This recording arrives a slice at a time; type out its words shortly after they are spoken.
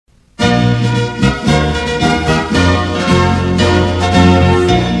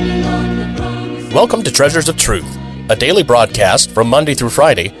Welcome to Treasures of Truth, a daily broadcast from Monday through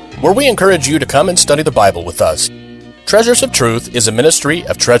Friday, where we encourage you to come and study the Bible with us. Treasures of Truth is a ministry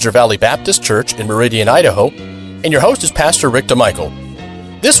of Treasure Valley Baptist Church in Meridian, Idaho, and your host is Pastor Rick DeMichael.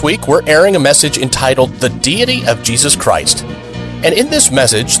 This week, we're airing a message entitled The Deity of Jesus Christ. And in this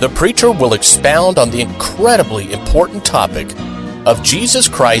message, the preacher will expound on the incredibly important topic of Jesus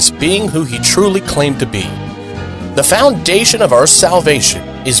Christ being who he truly claimed to be. The foundation of our salvation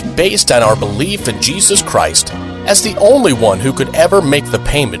is based on our belief in Jesus Christ as the only one who could ever make the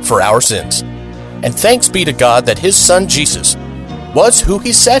payment for our sins. And thanks be to God that his son Jesus was who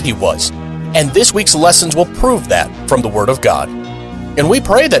he said he was. And this week's lessons will prove that from the Word of God. And we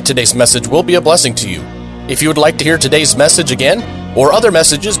pray that today's message will be a blessing to you. If you would like to hear today's message again, or other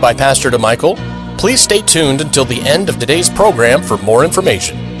messages by Pastor DeMichael, please stay tuned until the end of today's program for more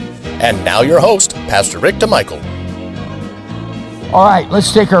information. And now your host, Pastor Rick DeMichael. All right,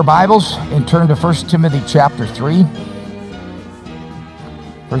 let's take our Bibles and turn to 1 Timothy chapter 3.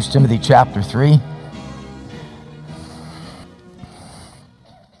 1 Timothy chapter 3.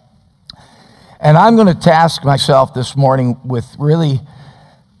 And I'm going to task myself this morning with really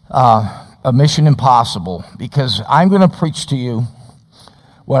a mission impossible, because I'm going to preach to you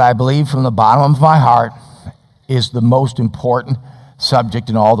what I believe from the bottom of my heart is the most important subject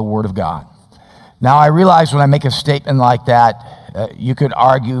in all the Word of God. Now, I realize when I make a statement like that, you could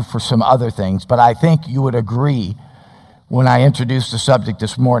argue for some other things, but I think you would agree when I introduce the subject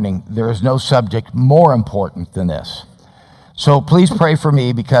this morning, there is no subject more important than this. So please pray for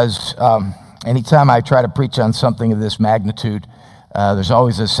me, because anytime I try to preach on something of this magnitude, there's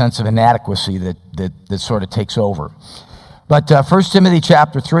always a sense of inadequacy that sort of takes over. But 1 Timothy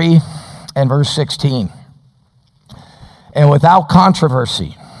chapter 3 and verse 16. And without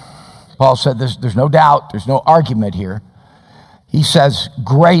controversy, Paul said there's no doubt, there's no argument here. He says,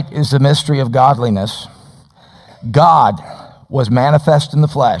 great is the mystery of godliness. God was manifest in the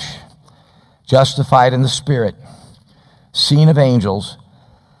flesh, justified in the spirit, seen of angels,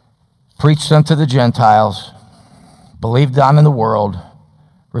 preached unto the Gentiles, believed on in the world,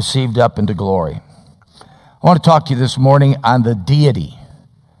 received up into glory. I want to talk to you this morning on the deity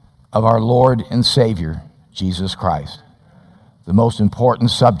of our Lord and Savior, Jesus Christ, the most important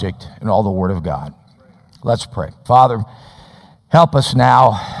subject in all the Word of God. Let's pray. Father, help us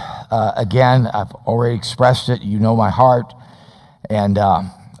now. Again, I've already expressed it. You know my heart. And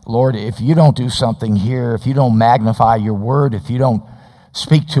Lord, if you don't do something here, if you don't magnify your word, if you don't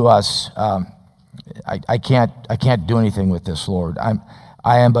speak to us, I can't do anything with this, Lord.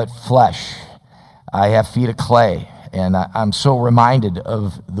 I am but flesh. I have feet of clay, and I'm so reminded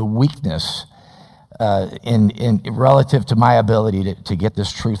of the weakness in relative to my ability to get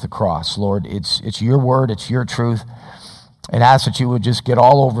this truth across. Lord, it's your word, it's your truth, and I ask that you would just get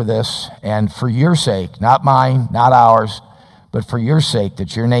all over this, and for your sake, not mine, not ours, but for your sake,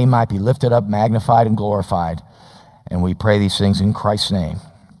 that your name might be lifted up, magnified, and glorified. And we pray these things in Christ's name.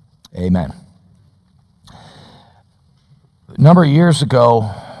 Amen. A number of years ago,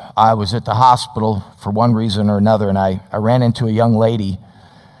 I was at the hospital for one reason or another, and I ran into a young lady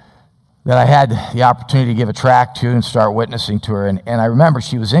that I had the opportunity to give a tract to and start witnessing to her. And I remember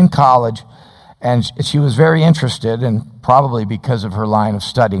she was in college, and she was very interested, and probably because of her line of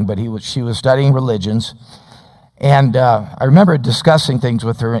studying, but she was studying religions. And I remember discussing things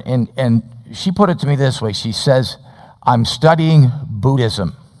with her, and she put it to me this way. She says, I'm studying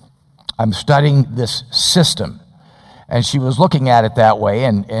Buddhism. I'm studying this system. And she was looking at it that way,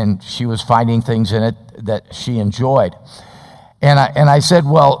 and she was finding things in it that she enjoyed. And I said,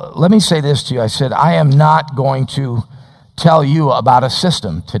 well, let me say this to you. I said, I am not going to tell you about a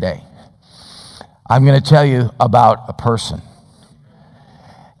system today. I'm going to tell you about a person.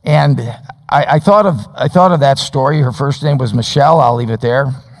 And I thought of that story. Her first name was Michelle. I'll leave it there.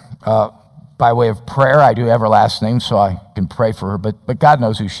 By way of prayer, I do have her last name, so I can pray for her. But God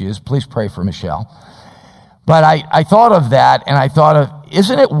knows who she is. Please pray for Michelle. But I thought of that, and I thought of,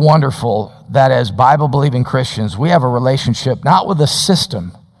 isn't it wonderful that as Bible-believing Christians, we have a relationship not with a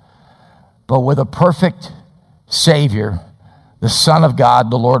system, but with a perfect Savior, the Son of God,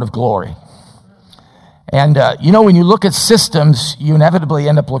 the Lord of glory. And, when you look at systems, you inevitably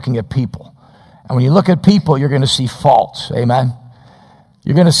end up looking at people. And when you look at people, you're going to see faults. Amen?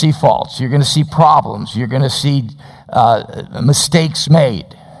 You're going to see faults. You're going to see problems. You're going to see mistakes made.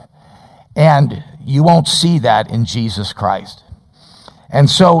 And you won't see that in Jesus Christ. And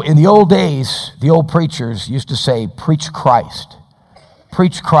so in the old days, the old preachers used to say, preach Christ.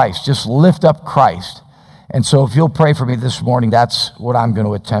 Preach Christ. Just lift up Christ. And so if you'll pray for me this morning, that's what I'm going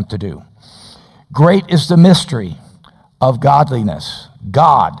to attempt to do. Great is the mystery of godliness.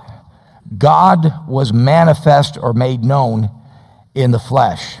 God God was manifest or made known in the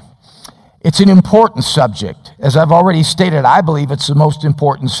flesh. It's an important subject. As I've already stated, I believe it's the most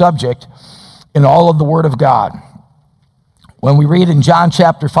important subject in all of the Word of God. When we read in John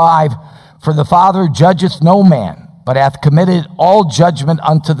chapter 5, "For the Father judgeth no man, but hath committed all judgment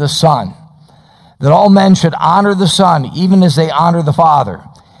unto the Son, that all men should honor the Son, even as they honor the Father.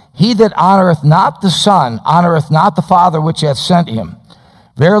 He that honoreth not the Son honoreth not the Father which hath sent him.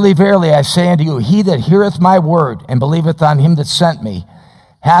 Verily, verily, I say unto you, he that heareth my word and believeth on him that sent me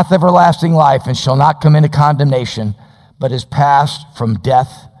hath everlasting life, and shall not come into condemnation, but is passed from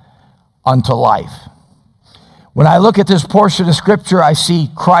death unto life." When I look at this portion of Scripture, I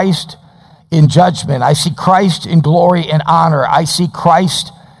see Christ in judgment. I see Christ in glory and honor. I see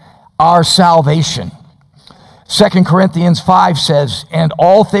Christ, our salvation. 2 Corinthians 5 says, "And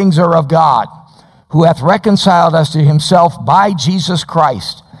all things are of God, who hath reconciled us to himself by Jesus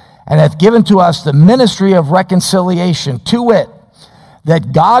Christ, and hath given to us the ministry of reconciliation, to wit,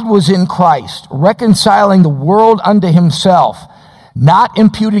 that God was in Christ, reconciling the world unto himself, not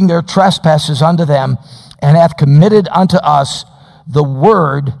imputing their trespasses unto them, and hath committed unto us the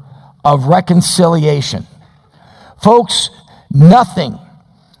word of reconciliation." Folks, nothing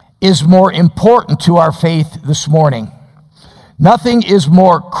is more important to our faith this morning. Nothing is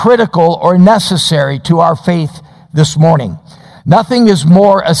more critical or necessary to our faith this morning. Nothing is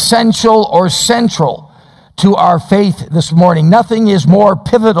more essential or central to our faith this morning. Nothing is more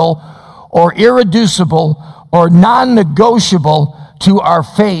pivotal or irreducible or non-negotiable to our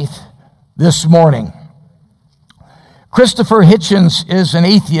faith this morning. Christopher Hitchens is an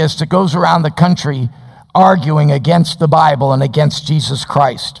atheist that goes around the country arguing against the Bible and against Jesus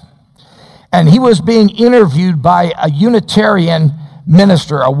Christ. And he was being interviewed by a Unitarian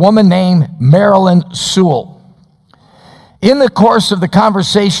minister, a woman named Marilyn Sewell. In the course of the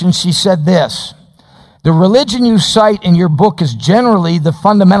conversation, she said this: "The religion you cite in your book is generally the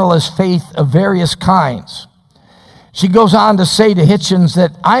fundamentalist faith of various kinds." She goes on to say to Hitchens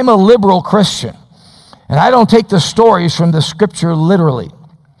that, "I'm a liberal Christian, and I don't take the stories from the Scripture literally.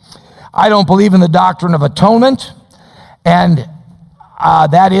 I don't believe in the doctrine of atonement, and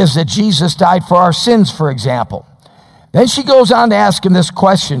that is that Jesus died for our sins, for example." Then she goes on to ask him this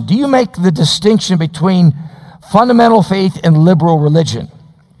question: "Do you make the distinction between fundamental faith and liberal religion?"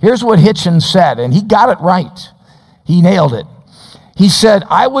 Here's what Hitchens said, and he got it right. He nailed it. He said,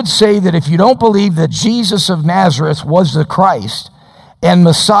 "I would say that if you don't believe that Jesus of Nazareth was the Christ and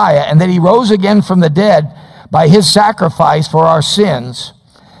Messiah, and that he rose again from the dead by his sacrifice for our sins,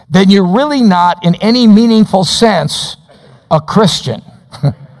 then you're really not, in any meaningful sense, a Christian."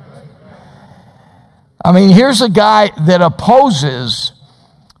 I mean, here's a guy that opposes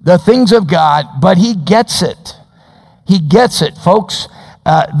the things of God, but he gets it. He gets it, folks.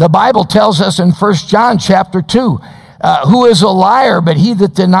 The Bible tells us in 1 John chapter 2, "Who is a liar but he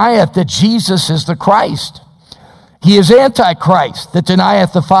that denieth that Jesus is the Christ? He is Antichrist, that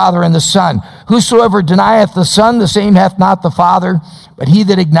denieth the Father and the Son. Whosoever denieth the Son, the same hath not the Father, but he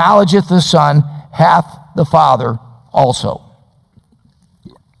that acknowledgeth the Son hath the Father also."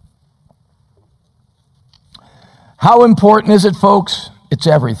 How important is it, folks? It's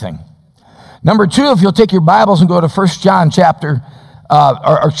everything. Number two, if you'll take your Bibles and go to 1 John chapter,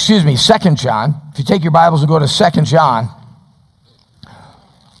 2 John. If you take your Bibles and go to 2 John,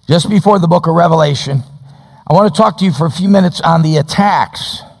 just before the book of Revelation, I want to talk to you for a few minutes on the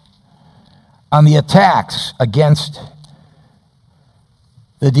attacks against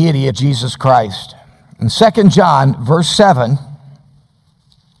the deity of Jesus Christ. In 2 John, verse 7,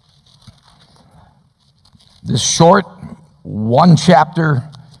 this short one-chapter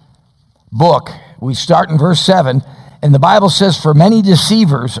book, we start in verse 7, and the Bible says, "For many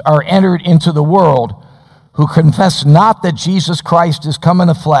deceivers are entered into the world, who confess not that Jesus Christ is come in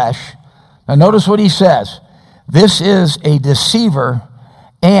the flesh." Now notice what he says. This is a deceiver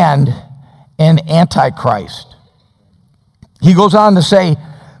and an antichrist. He goes on to say,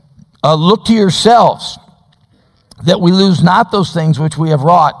 "Look to yourselves, that we lose not those things which we have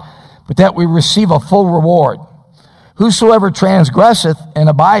wrought, but that we receive a full reward. Whosoever transgresseth and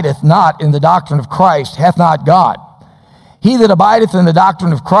abideth not in the doctrine of Christ hath not God. He that abideth in the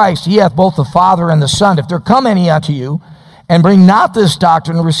doctrine of Christ, he hath both the Father and the Son. If there come any unto you, and bring not this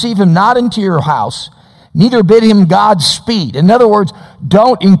doctrine, receive him not into your house, neither bid him Godspeed." In other words,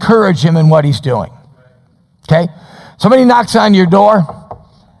 don't encourage him in what he's doing. Okay? Somebody knocks on your door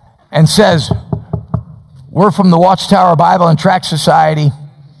and says, "We're from the Watchtower Bible and Tract Society.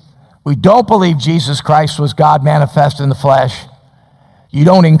 We don't believe Jesus Christ was God manifest in the flesh." You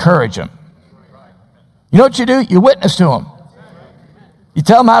don't encourage him. You know what you do? You witness to him. You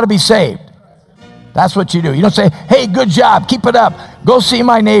tell them how to be saved. That's what you do. You don't say, hey, good job, keep it up, go see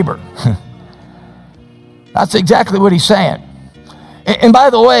my neighbor. That's exactly what he's saying. And by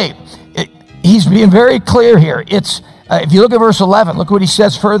the way, he's being very clear here. It's if you look at verse 11, look what he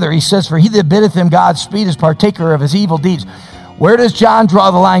says further. He says, for he that biddeth him Godspeed is partaker of his evil deeds. Where does John draw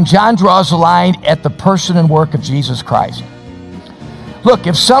the line? John draws the line at the person and work of Jesus Christ. Look,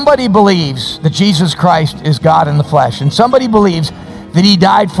 if somebody believes that Jesus Christ is God in the flesh, and somebody believes that he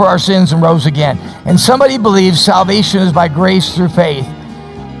died for our sins and rose again, and somebody believes salvation is by grace through faith,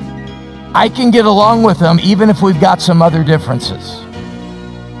 I can get along with them even if we've got some other differences.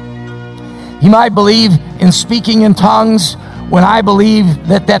 He might believe in speaking in tongues when I believe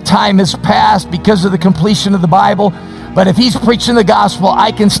that that time has passed because of the completion of the Bible. But if he's preaching the gospel,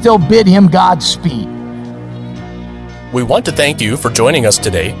 I can still bid him Godspeed. We want to thank you for joining us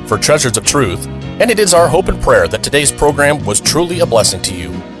today for Treasures of Truth, and it is our hope and prayer that today's program was truly a blessing to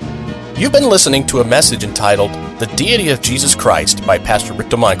you. You've been listening to a message entitled The Deity of Jesus Christ by Pastor Rick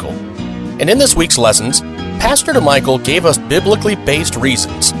DeMichael. And in this week's lessons, Pastor DeMichael gave us biblically based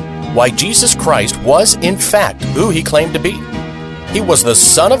reasons why Jesus Christ was in fact who he claimed to be. He was the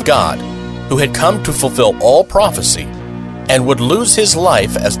Son of God who had come to fulfill all prophecy and would lose his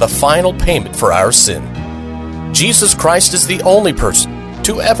life as the final payment for our sin. Jesus Christ is the only person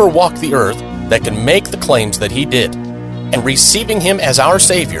to ever walk the earth that can make the claims that he did, and receiving him as our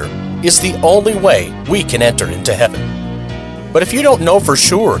Savior is the only way we can enter into heaven. But if you don't know for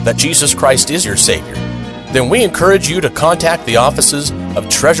sure that Jesus Christ is your Savior, then we encourage you to contact the offices of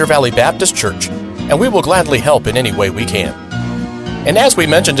Treasure Valley Baptist Church, and we will gladly help in any way we can. And as we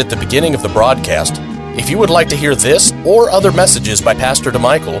mentioned at the beginning of the broadcast, if you would like to hear this or other messages by Pastor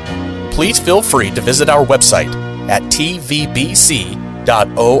DeMichael, please feel free to visit our website at tvbc.org.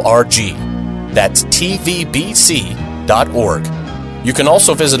 That's tvbc.org. You can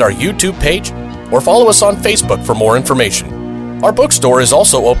also visit our YouTube page or follow us on Facebook for more information. Our bookstore is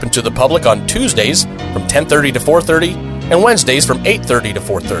also open to the public on Tuesdays from 10:30 to 4:30 and Wednesdays from 8:30 to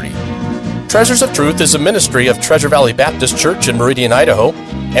 4:30. Treasures of Truth is a ministry of Treasure Valley Baptist Church in Meridian, Idaho,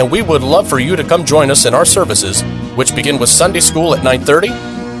 and we would love for you to come join us in our services, which begin with Sunday school at 9:30,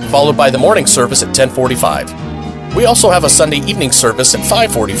 followed by the morning service at 10:45. We also have a Sunday evening service at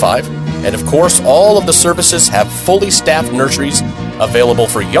 5:45, and of course, all of the services have fully staffed nurseries available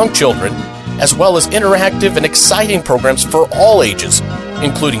for young children, as well as interactive and exciting programs for all ages,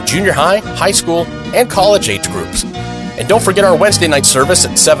 including junior high, high school, and college age groups. And don't forget our Wednesday night service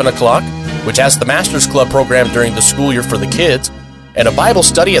at 7 o'clock, which has the Master's Club program during the school year for the kids, and a Bible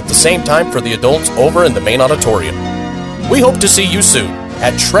study at the same time for the adults over in the main auditorium. We hope to see you soon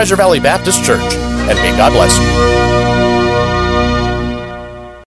at Treasure Valley Baptist Church, and may God bless you.